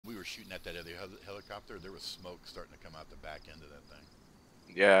were shooting at that other helicopter, there was smoke starting to come out the back end of that thing.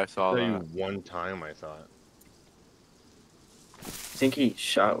 Yeah, I I saw saw you that. one time, I thought. I think he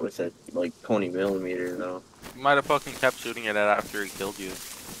shot with a like 20 millimeter though. You might have fucking kept shooting at it after he killed you.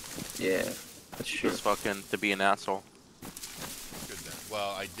 Yeah, that's true. Just fucking to be an asshole. Good then.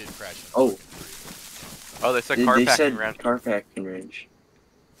 Well, I did crash in a Oh. fucking tree. Oh, they said They car packing said ranch. car packing range.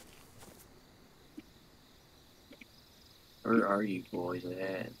 Where are you boys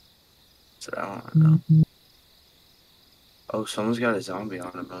at? That's what I want to know. Oh, someone's got a zombie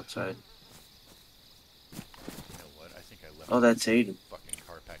on him outside. You know what? I think I left Oh, that's Aiden. fucking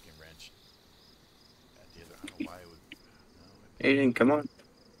car packing wrench at the other. I don't know why it would. No, Aiden, come on.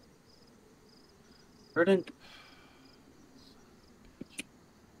 Burden.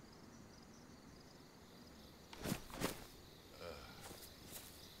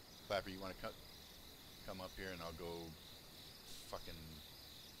 Clapper, you want to come up here and I'll go fucking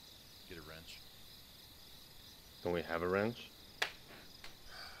get a wrench. Don't we have a wrench?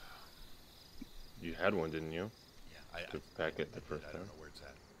 You had one, didn't you? Yeah, To pack it the I first did. I time. don't know where it's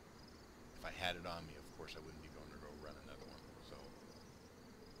at. If I had it on me, of course I wouldn't be going to go run another one. So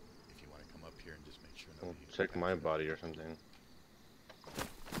if you want to come up here and just make sure Well, nobody. check my body or something.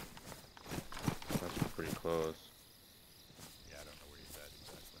 That's pretty close. Yeah, I don't know where he's at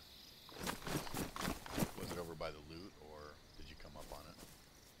exactly. Was it over by the loot or did you come up on it?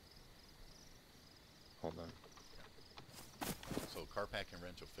 Hold on. So car packing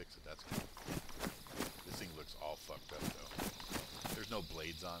wrench will fix it. That's cool. This thing looks all fucked up though. There's no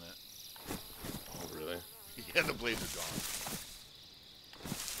blades on it. Oh, really? Yeah, the blades are gone.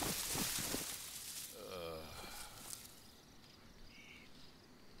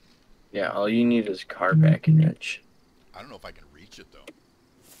 Yeah, all you need is car packing wrench. I don't know if I can reach it though.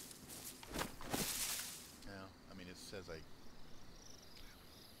 Yeah, I mean it says I.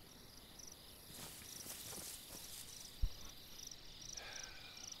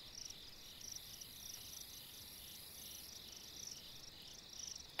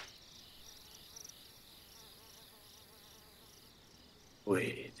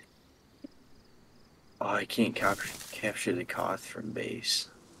 Wait. Oh, I can't capture the Koth from base.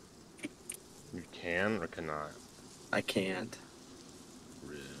 You can or cannot? I can't.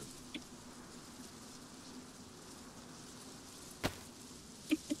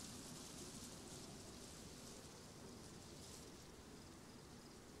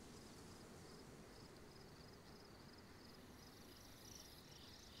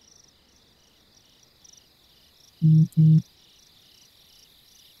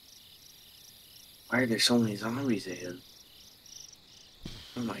 Why are there so many zombies in?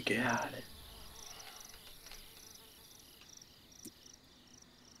 Oh my god.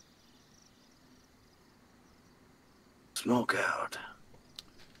 Smoke out.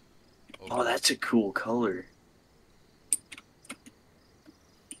 Oh, that's a cool color.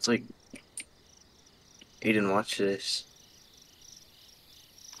 It's like... Aiden, watch this.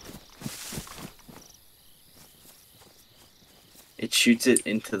 It shoots it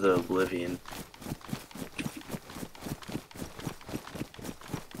into the oblivion.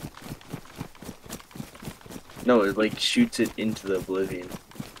 No, it like shoots it into the oblivion.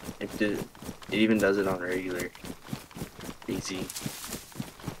 It even does it on regular. Easy.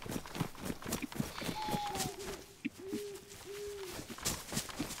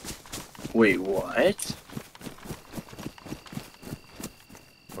 Wait, what?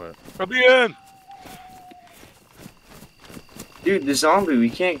 What? From the end. Dude, the zombie, we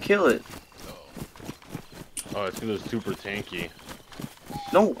can't kill it. Oh, it's because it's super tanky.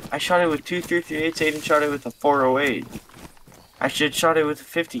 No, I shot it with 2 338s, Aiden shot it with a 408. I should shot it with a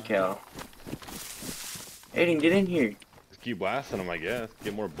 50 cal. Aiden, get in here. Just keep blasting them, I guess.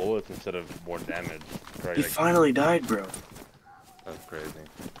 Get more bullets instead of more damage. Try, He like, finally died, bro. That's crazy.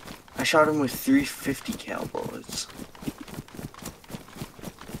 I shot him with 3 50 cal bullets.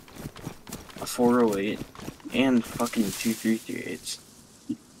 A 408 and fucking 2 338s.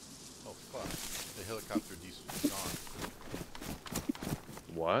 Oh fuck! The helicopter gone.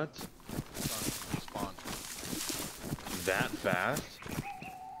 What? Despawned. That fast?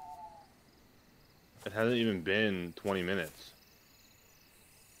 It hasn't even been 20 minutes.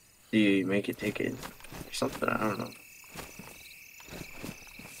 Do you make a ticket or something? I don't know.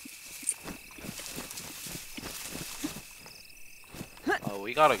 Oh,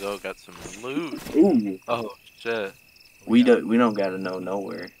 we gotta go get some loot. Ooh. Oh shit. We don't gotta know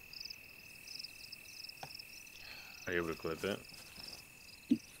nowhere. Are you able to clip it?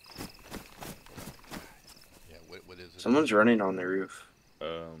 Yeah. What is it? Someone's running on the roof.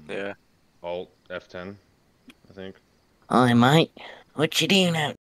 Yeah. Alt F10, I think. Hi, mate. What you doing out